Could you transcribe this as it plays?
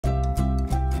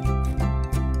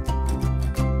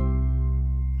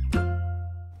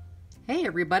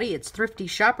everybody, it's Thrifty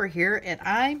Shopper here, and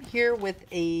I'm here with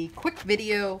a quick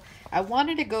video. I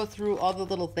wanted to go through all the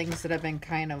little things that I've been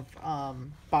kind of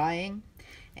buying,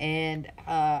 and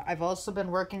I've also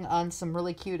been working on some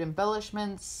really cute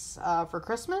embellishments for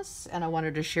Christmas, and I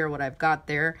wanted to share what I've got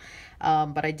there.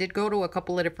 But I did go to a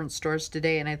couple of different stores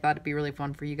today, and I thought it'd be really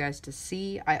fun for you guys to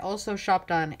see. I also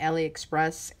shopped on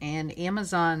AliExpress and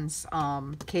Amazon's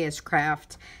KS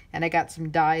Craft, and I got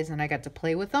some dies and I got to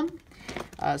play with them.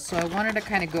 So I wanted to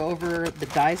kind of go over the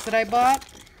dies that I bought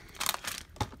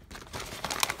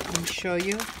and show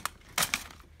you.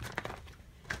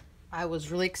 I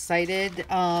was really excited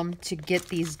to get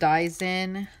these dies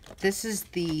in. This is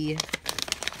the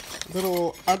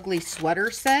little ugly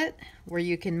sweater set where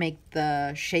you can make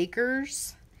the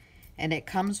shakers, and it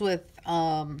comes with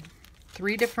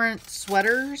 3 different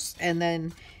sweaters, and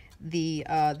then the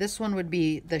this one would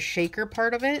be the shaker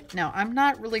part of it. Now I'm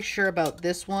not really sure about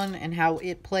this one and how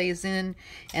it plays in,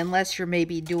 unless you're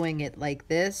maybe doing it like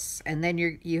this, and then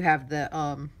you have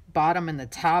the bottom and the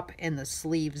top and the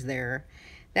sleeves there.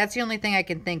 That's the only thing I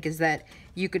can think, is that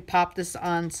you could pop this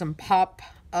on some pop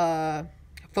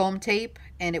foam tape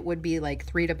and it would be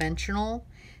like 3-dimensional.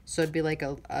 So it'd be like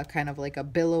a kind of like a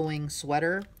billowing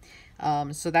sweater.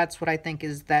 So that's what I think,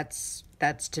 is that's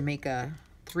to make a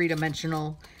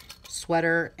 3-dimensional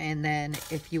sweater. And then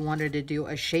if you wanted to do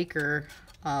a shaker,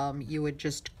 you would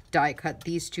just die cut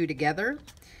these two together.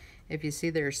 If you see,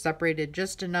 they're separated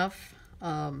just enough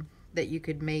that you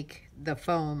could make the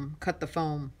foam, cut the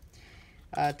foam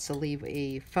to leave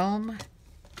a foam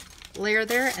layer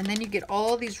there. And then you get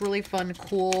all these really fun,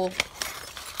 cool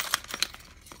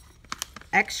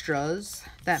extras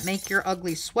that make your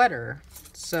ugly sweater.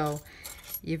 So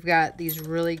you've got these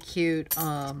really cute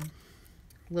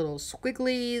little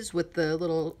squigglies with the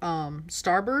little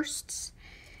starbursts,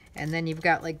 and then you've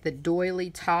got like the doily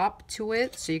top to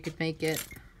it, so you could make it,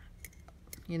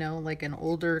 you know, like an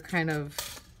older kind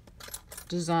of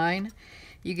design.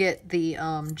 You get the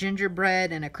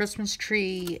gingerbread and a Christmas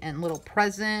tree and little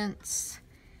presents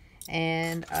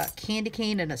and a candy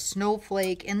cane and a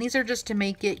snowflake, and these are just to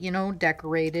make it, you know,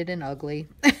 decorated and ugly.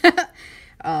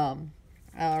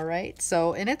 All right,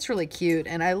 so, and it's really cute,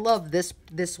 and I love this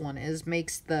one,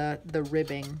 makes the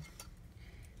ribbing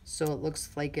so it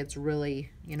looks like it's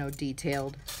really, you know,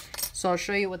 detailed. So I'll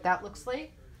show you what that looks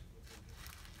like.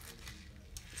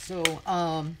 So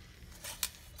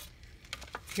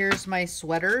here's my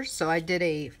sweater. So I did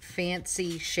a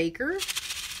fancy shaker,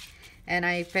 and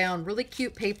I found really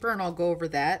cute paper, and I'll go over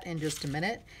that in just a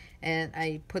minute. And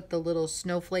I put the little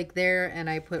snowflake there, and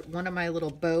I put one of my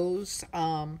little bows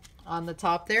on the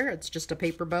top there. It's just a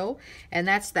paper bow, and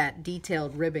that's that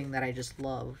detailed ribbing that I just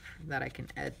love, that I can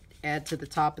add to the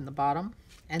top and the bottom.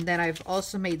 And then I've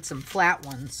also made some flat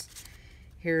ones.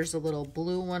 Here's a little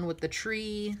blue one with the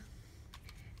tree,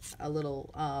 a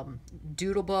little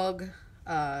doodlebug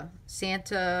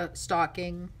Santa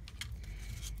stocking.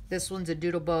 This one's a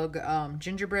doodlebug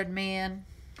gingerbread man.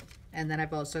 And then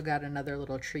I've also got another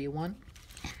little tree one.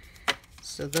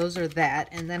 So those are that.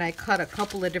 And then I cut a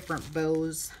couple of different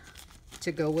bows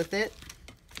to go with it.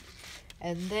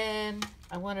 And then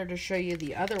I wanted to show you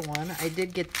the other one. I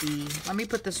did get the, let me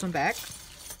put this one back.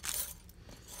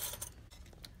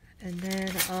 And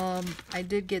then I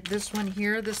did get this one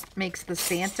here. This makes the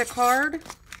Santa card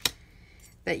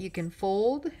that you can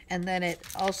fold. And then it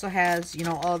also has, you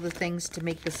know, all the things to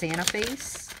make the Santa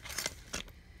face.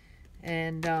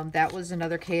 And that was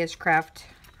another KS Craft.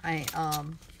 I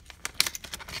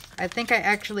think I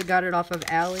actually got it off of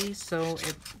Ali, so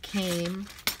it came,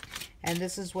 and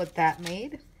this is what that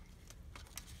made.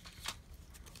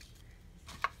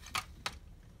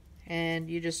 And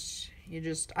I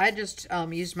just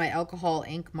used my alcohol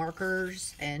ink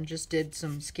markers and just did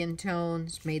some skin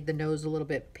tones, made the nose a little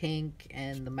bit pink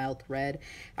and the mouth red.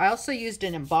 I also used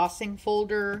an embossing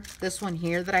folder, this one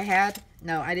here that I had.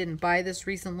 No, I didn't buy this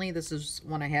recently. This is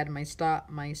one I had in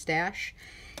my stash.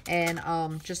 And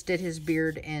just did his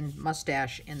beard and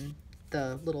mustache in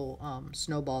the little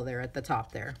snowball there at the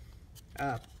top there.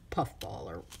 Puffball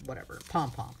or whatever,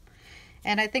 pom-pom.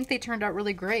 And I think they turned out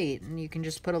really great. And you can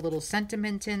just put a little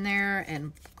sentiment in there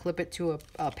and clip it to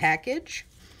a package.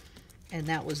 And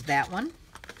that was that one.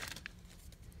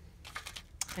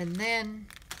 And then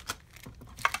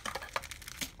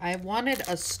I wanted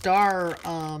a star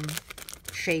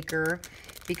shaker,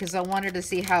 because I wanted to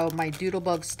see how my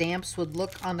Doodlebug stamps would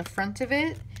look on the front of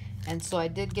it. And so I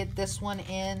did get this one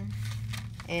in,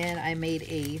 and I made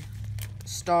a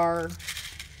star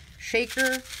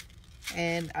shaker,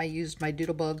 and I used my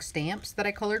Doodlebug stamps that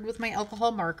I colored with my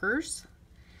alcohol markers.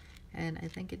 And I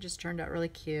think it just turned out really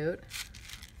cute.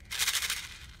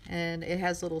 and it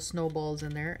has little snowballs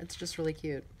in there. It's just really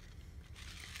cute.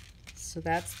 So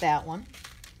that's that one.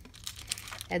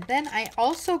 And then I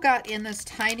also got in this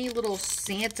tiny little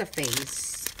Santa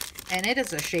face, and it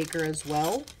is a shaker as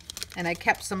well. And I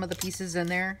kept some of the pieces in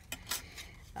there.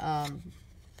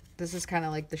 This is kind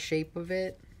of like the shape of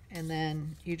it. And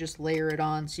then you just layer it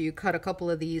on. So you cut a couple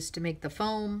of these to make the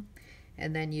foam.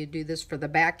 And then you do this for the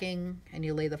backing, and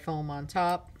you lay the foam on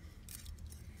top.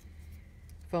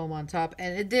 Foam on top.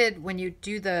 And it did, when you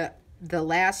do the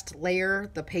last layer,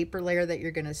 the paper layer that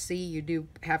you're going to see, you do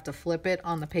have to flip it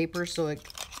on the paper so it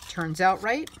turns out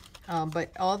right.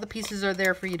 But all the pieces are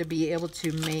there for you to be able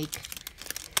to make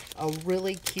a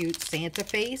really cute Santa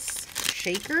face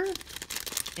shaker.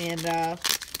 And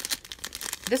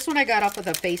this one I got off of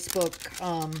the Facebook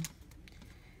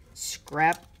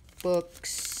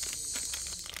scrapbooks.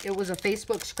 It was a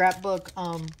Facebook scrapbook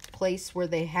place where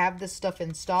they have this stuff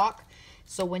in stock.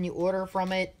 So when you order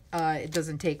from it, it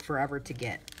doesn't take forever to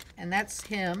get. And that's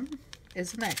him.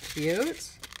 Isn't that cute?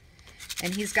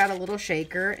 And he's got a little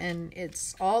shaker, and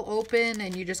it's all open,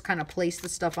 and you just kind of place the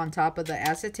stuff on top of the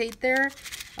acetate there,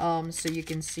 so you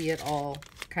can see it all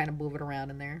kind of moving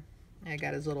around in there. I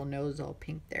got his little nose all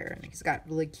pink there, and he's got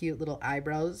really cute little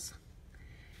eyebrows.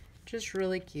 Just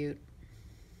really cute.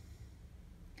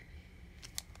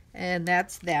 And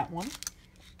that's that one.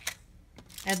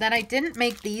 And then I didn't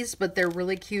make these, but they're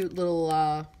really cute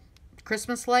little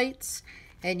Christmas lights.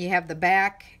 And you have the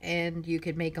back, and you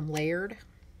can make them layered.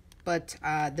 But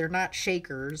they're not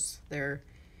shakers.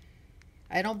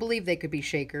 I don't believe they could be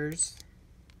shakers.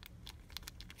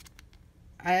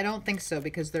 I don't think so,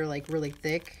 because they're like really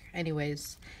thick.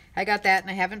 Anyways, I got that,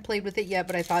 and I haven't played with it yet,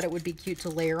 but I thought it would be cute to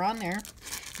layer on there.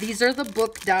 These are the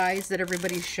book dies that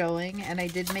everybody's showing, and I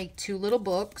did make 2 little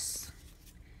books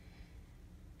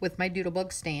with my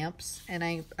Doodlebug stamps, and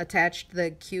I attached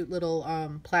the cute little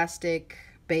plastic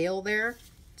bail there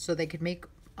so they could make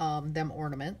them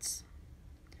ornaments.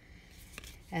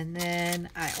 And then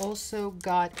I also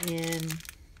got in,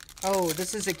 oh,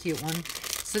 this is a cute one.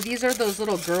 So these are those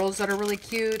little girls that are really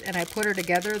cute, and I put her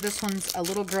together. This one's a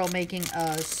little girl making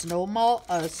a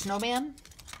snowman.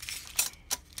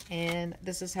 And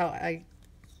this is how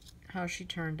she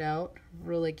turned out.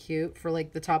 Really cute for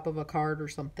like the top of a card or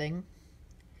something.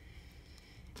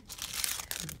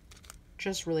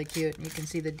 Just really cute. And you can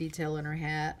see the detail in her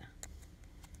hat.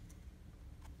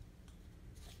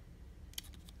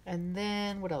 And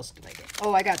then what else did I get?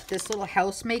 Oh, I got this little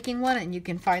house making one, and you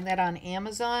can find that on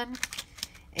Amazon.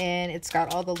 And it's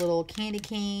got all the little candy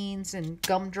canes and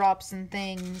gumdrops and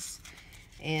things.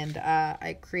 And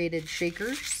I created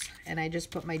shakers, and I just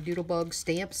put my Doodlebug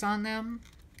stamps on them.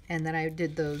 And then I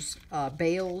did those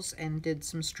bails and did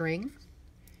some string.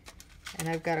 And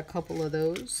I've got a couple of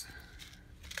those.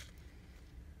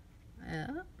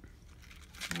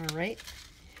 All right.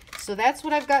 So that's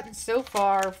what I've gotten so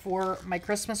far for my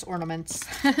Christmas ornaments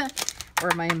or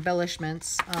my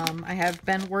embellishments. I have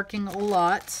been working a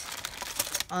lot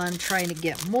on trying to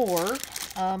get more,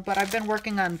 but I've been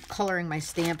working on coloring my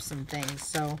stamps and things,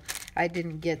 so I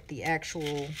didn't get the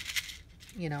actual,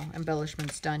 you know,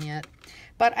 embellishments done yet.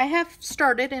 But I have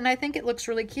started, and I think it looks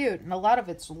really cute, and a lot of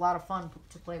it's a lot of fun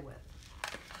to play with.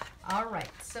 All right,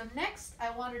 so next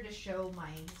I wanted to show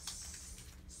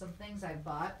some things I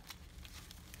bought.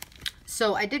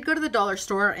 So I did go to the dollar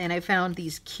store, and I found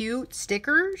these cute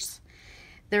stickers.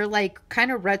 They're like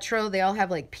kind of retro. They all have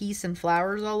like peace and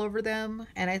flowers all over them.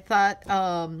 And I thought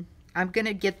I'm going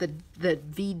to get the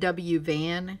VW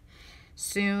van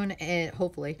soon,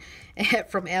 hopefully,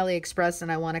 from AliExpress. And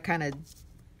I want to kind of,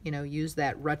 you know, use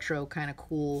that retro kind of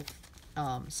cool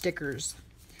stickers.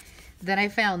 Then I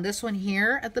found this one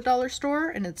here at the dollar store,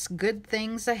 and it's Good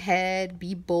Things Ahead,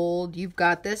 Be Bold, You've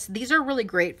Got This. These are really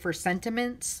great for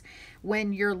sentiments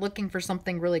when you're looking for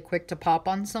something really quick to pop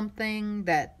on something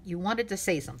that you wanted to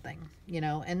say something, you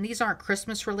know. And these aren't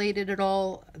Christmas related at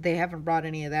all. They haven't brought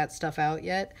any of that stuff out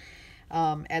yet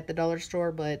at the dollar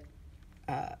store, but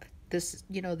this,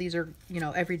 you know, these are, you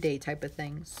know, everyday type of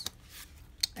things.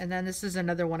 And then this is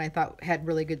another one I thought had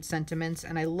really good sentiments,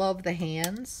 and I love the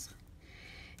hands.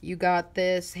 You got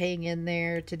this, hang in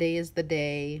there, today is the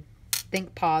day,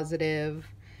 think positive,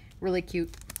 really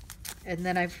cute. And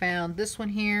then I found this one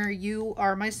here, you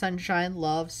are my sunshine,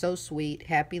 love, so sweet,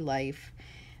 happy life.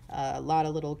 A lot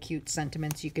of little cute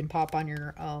sentiments you can pop on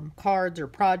your cards or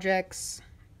projects.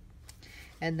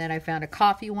 And then I found a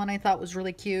coffee one I thought was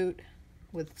really cute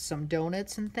with some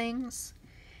donuts and things.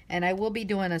 And I will be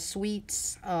doing a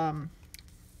sweets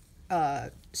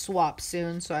swap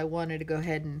soon, so I wanted to go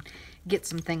ahead and get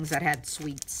some things that had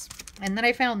sweets. And then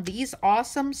I found these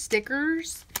awesome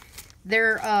stickers.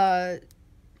 They're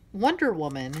Wonder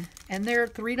Woman, and they're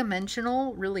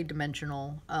three-dimensional, really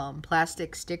dimensional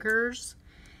plastic stickers,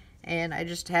 and I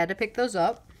just had to pick those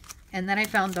up. And then I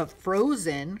found a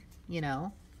Frozen, you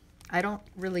know. I don't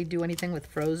really do anything with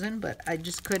Frozen, but I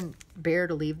just couldn't bear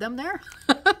to leave them there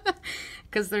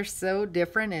because they're so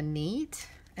different and neat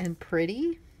and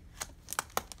pretty.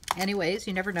 Anyways,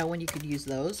 you never know when you could use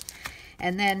those.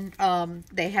 And then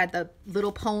they had the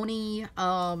Little Pony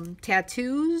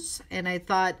tattoos, and I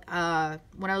thought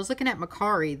when I was looking at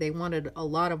Mercari, they wanted a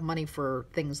lot of money for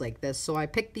things like this. So I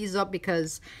picked these up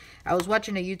because I was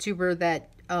watching a YouTuber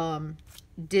that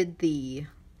did the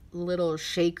little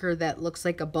shaker that looks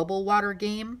like a bubble water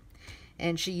game,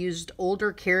 and she used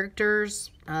older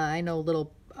characters. I know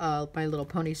My Little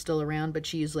Pony's still around, but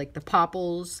she used like the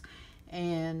Popples,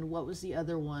 and what was the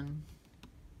other one?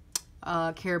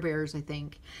 Care Bears, I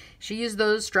think. She used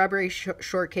those, strawberry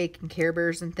shortcake and Care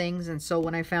Bears and things. And so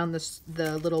when I found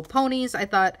the little ponies, I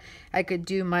thought I could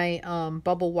do my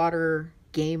bubble water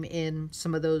game in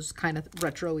some of those kind of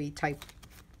retro-y type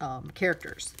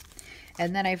characters.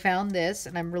 And then I found this,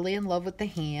 and I'm really in love with the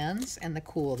hands and the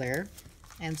cool there.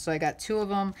 And so I got two of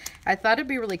them. I thought it'd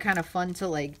be really kind of fun to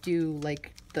like do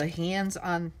like the hands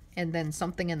on and then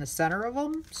something in the center of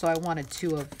them. So I wanted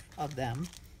two of them.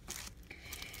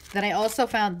 Then I also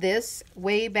found this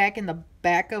way back in the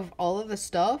back of all of the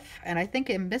stuff, and I think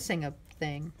I'm missing a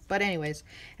thing. But anyways,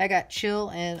 I got Chill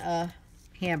and a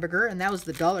hamburger, and that was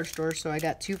the dollar store, so I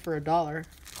got two for $1.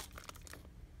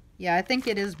 Yeah, I think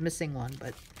it is missing one,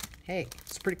 but hey,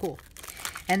 it's pretty cool.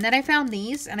 And then I found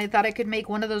these, and I thought I could make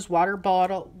one of those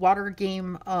water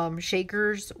game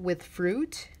shakers with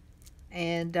fruit,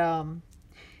 and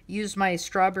use my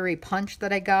strawberry punch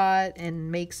that I got and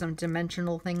make some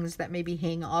dimensional things that maybe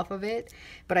hang off of it.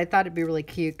 But I thought it'd be really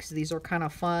cute because these are kind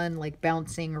of fun, like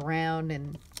bouncing around,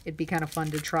 and it'd be kind of fun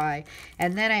to try.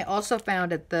 And then I also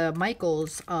found at the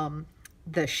Michael's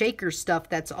the shaker stuff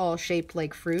that's all shaped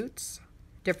like fruits,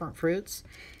 different fruits.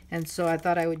 And so I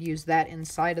thought I would use that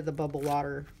inside of the bubble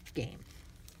water game.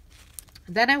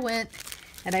 Then I went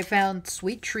and I found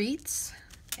Sweet Treats.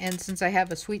 And since I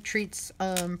have a Sweet Treats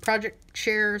project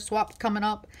share swap coming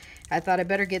up, I thought I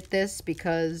better get this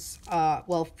because,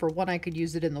 well, for one, I could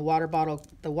use it in the water bottle,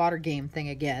 the water game thing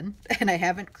again. And I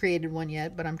haven't created one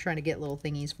yet, but I'm trying to get little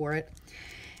thingies for it.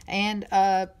 And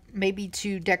maybe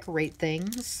to decorate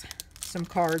things, some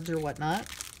cards or whatnot,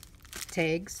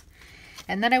 tags.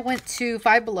 And then I went to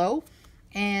Five Below,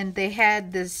 and they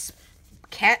had this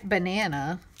cat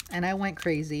banana, and I went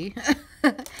crazy.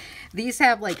 These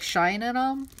have like shine in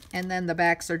them, and then the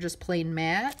backs are just plain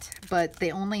matte, but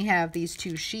they only have these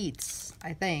 2 sheets,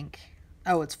 I think.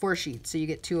 Oh, it's 4 sheets, so you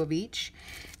get 2 of each.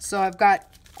 So I've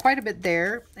got quite a bit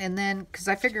there, and then, because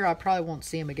I figure I probably won't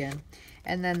see them again.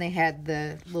 And then they had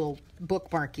the little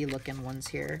bookmarky looking ones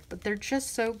here, but they're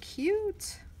just so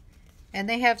cute. And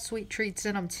they have Sweet Treats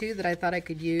in them too that I thought I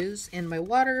could use in my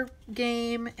water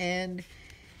game and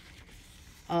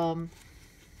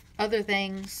other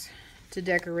things to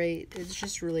decorate. It's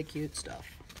just really cute stuff.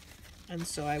 And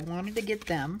so I wanted to get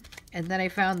them. And then I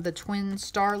found the twin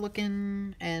star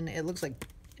looking, and it looks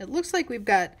like we've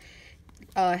got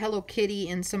Hello Kitty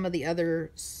and some of the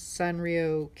other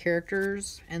Sanrio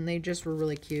characters, and they just were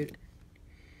really cute.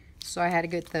 So I had to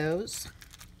get those.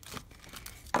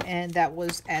 And that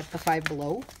was at the Five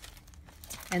Below.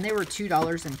 And they were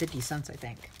 $2.50, I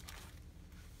think.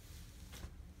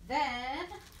 Then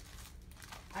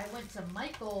I went to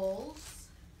Michael's,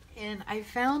 and I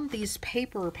found these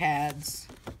paper pads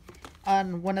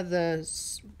on one of the,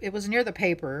 it was near the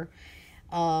paper,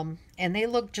 and they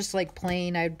look just like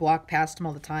plain. I'd walk past them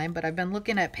all the time, but I've been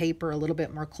looking at paper a little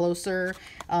bit more closer.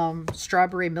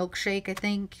 Strawberry Milkshake, I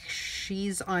think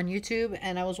she's on YouTube,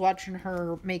 and I was watching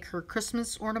her make her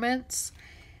Christmas ornaments,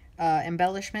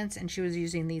 embellishments, and she was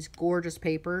using these gorgeous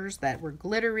papers that were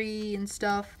glittery and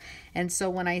stuff. And so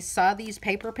when I saw these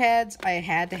paper pads, I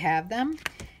had to have them.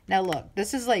 Now look,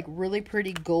 this is like really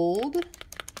pretty gold,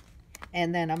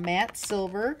 and then a matte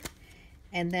silver,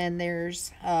 and then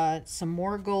there's some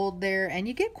more gold there, and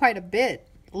you get quite a bit.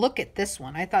 Look at this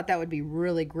one. I thought that would be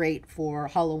really great for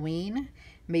Halloween.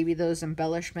 Maybe those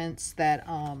embellishments that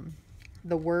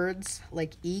the words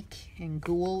like eek and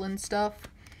ghoul and stuff.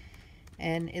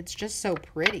 And it's just so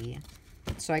pretty.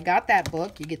 So I got that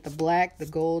book. You get the black, the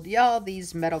gold, yeah, all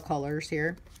these metal colors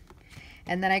here.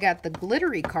 And then I got the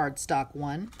glittery cardstock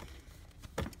one.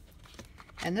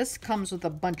 And this comes with a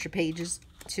bunch of pages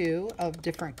too of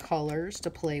different colors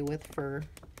to play with for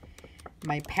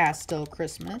my pastel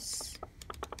Christmas.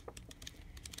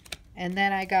 And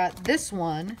then I got this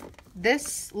one.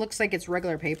 This looks like it's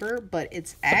regular paper, but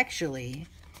it's actually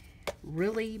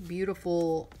Really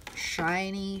beautiful,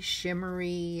 shiny,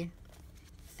 shimmery,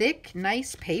 thick,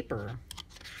 nice paper.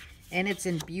 And it's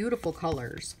in beautiful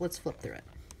colors. Let's flip through it.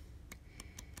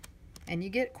 And you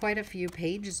get quite a few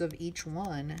pages of each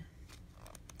one.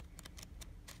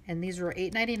 And these were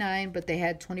 $8.99, but they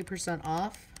had 20%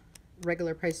 off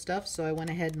regular price stuff, so I went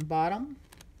ahead and bought them.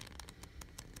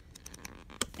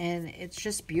 And it's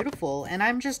just beautiful. And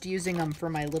I'm just using them for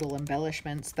my little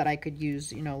embellishments that I could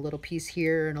use, you know, a little piece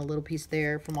here and a little piece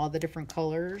there from all the different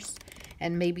colors.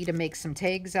 And maybe to make some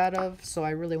tags out of. So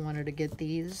I really wanted to get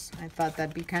these. I thought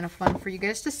that'd be kind of fun for you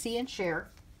guys to see and share.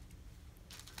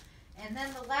 And then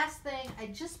the last thing, I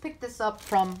just picked this up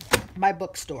from my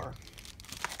bookstore.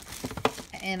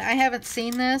 And I haven't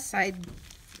seen this. I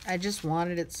just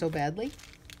wanted it so badly.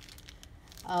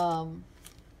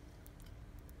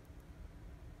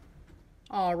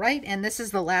 All right, and this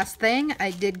is the last thing.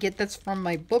 I did get this from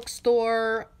my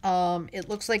bookstore. It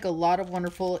looks like a lot of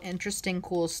wonderful, interesting,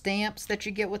 cool stamps that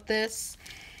you get with this.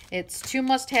 It's 2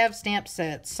 must-have stamp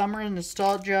sets. Summer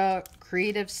Nostalgia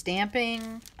Creative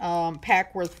Stamping,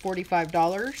 pack worth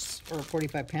 $45, or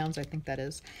 45 pounds, I think that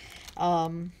is.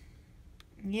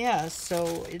 Yeah,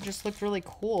 so it just looked really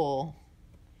cool.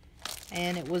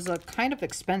 And it was kind of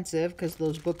expensive because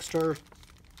those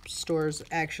stores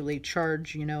actually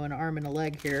charge, you know, an arm and a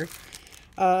leg here.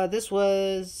 This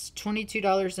was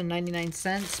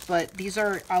 $22.99, but these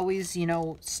are always, you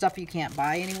know, stuff you can't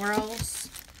buy anywhere else,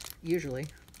 usually.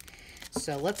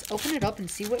 So let's open it up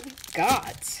and see what we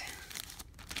got.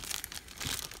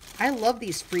 I love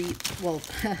these free.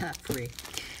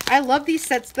 I love these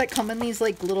sets that come in these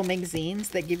like little magazines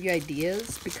that give you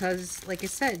ideas, because like I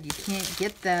said, you can't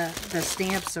get the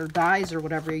stamps or dies or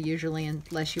whatever usually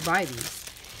unless you buy these.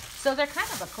 So they're kind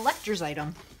of a collector's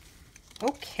item.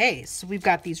 Okay, so we've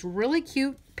got these really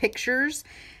cute pictures.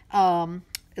 It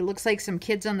looks like some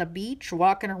kids on the beach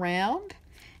walking around.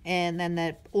 And then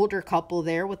that older couple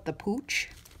there with the pooch.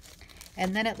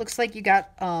 And then it looks like you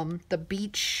got the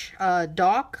beach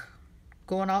dock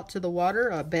going out to the water,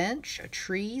 a bench, a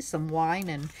tree, some wine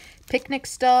and picnic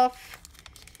stuff.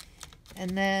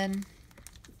 And then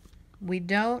we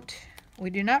do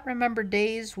not remember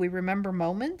days, we remember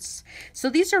moments. So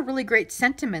these are really great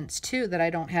sentiments too that I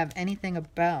don't have anything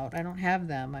about. I don't have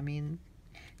them. I mean,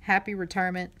 happy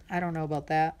retirement, I don't know about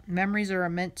that. Memories are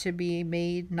meant to be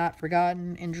made, not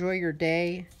forgotten. Enjoy your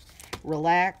day.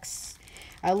 Relax.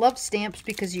 I love stamps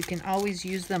because you can always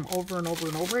use them over and over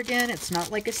and over again. It's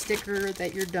not like a sticker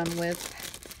that you're done with.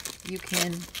 You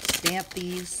can stamp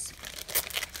these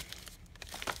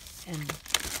and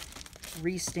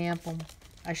re-stamp them.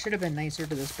 I should have been nicer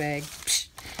to this bag.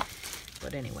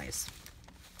 But anyways.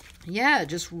 Yeah,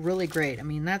 just really great. I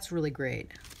mean, that's really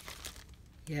great.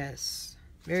 Yes.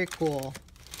 Very cool.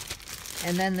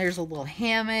 And then there's a little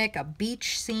hammock, a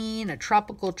beach scene, a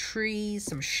tropical tree,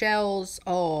 some shells.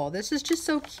 Oh, this is just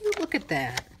so cute. Look at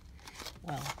that.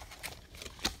 Well,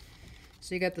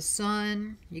 so you got the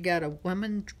sun. You got a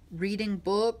woman reading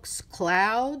books,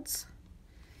 clouds.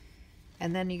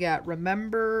 And then you got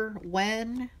remember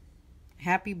when,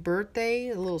 happy birthday,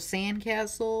 a little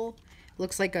sandcastle.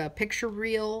 Looks like a picture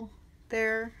reel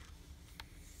there.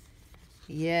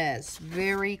 Yes,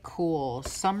 very cool.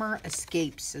 Summer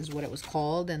Escapes is what it was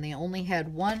called, and they only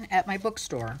had one at my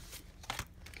bookstore.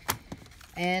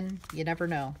 And you never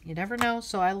know. You never know,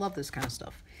 so I love this kind of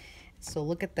stuff. So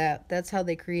look at that. That's how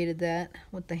they created that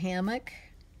with the hammock.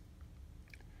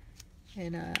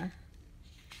 And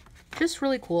just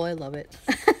really cool. I love it.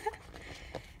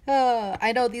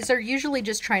 I know these are usually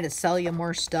just trying to sell you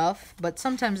more stuff, but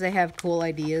sometimes they have cool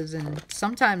ideas, and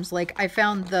sometimes, like, I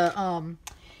found the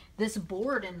this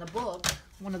board in the book,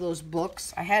 one of those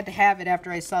books. I had to have it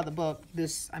after I saw the book.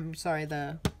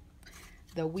 The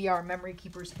We Are Memory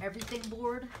Keepers Everything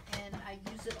board, and I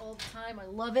use it all the time. I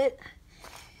love it.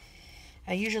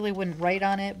 I usually wouldn't write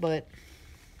on it, but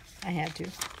I had to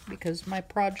because my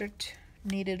project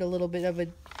needed a little bit of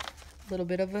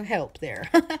a help there.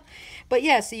 But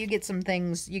yeah, so you get some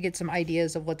things, you get some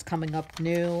ideas of what's coming up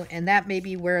new, and that may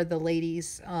be where the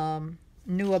ladies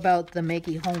knew about the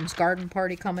Makey Holmes Garden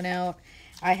Party coming out.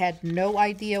 I had no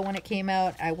idea when it came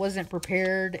out. I wasn't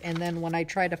prepared, and then when I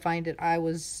tried to find it, I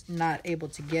was not able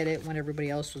to get it when everybody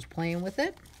else was playing with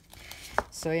it.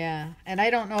 So yeah, and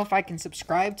I don't know if I can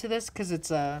subscribe to this because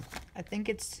it's I think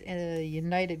it's a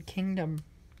United Kingdom.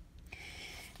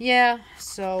 Yeah,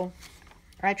 so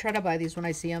I try to buy these when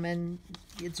I see them, and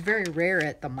it's very rare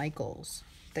at the Michaels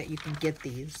that you can get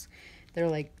these. They're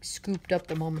like scooped up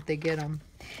the moment they get them.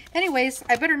 Anyways,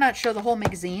 I better not show the whole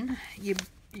magazine.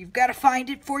 You've got to find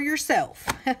it for yourself.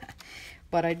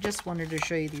 But I just wanted to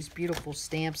show you these beautiful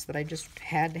stamps that I just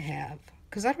had to have,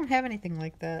 because I don't have anything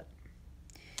like that.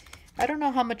 I don't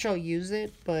know how much I'll use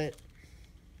it, but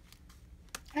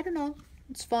I don't know.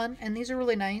 It's fun, and these are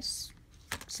really nice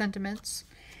sentiments.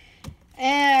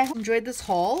 And I enjoyed this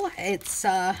haul.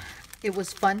 It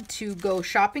was fun to go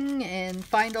shopping and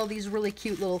find all these really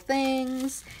cute little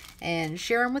things and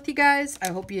share them with you guys. I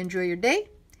hope you enjoy your day.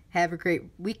 Have a great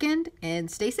weekend and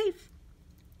stay safe.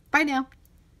 Bye now.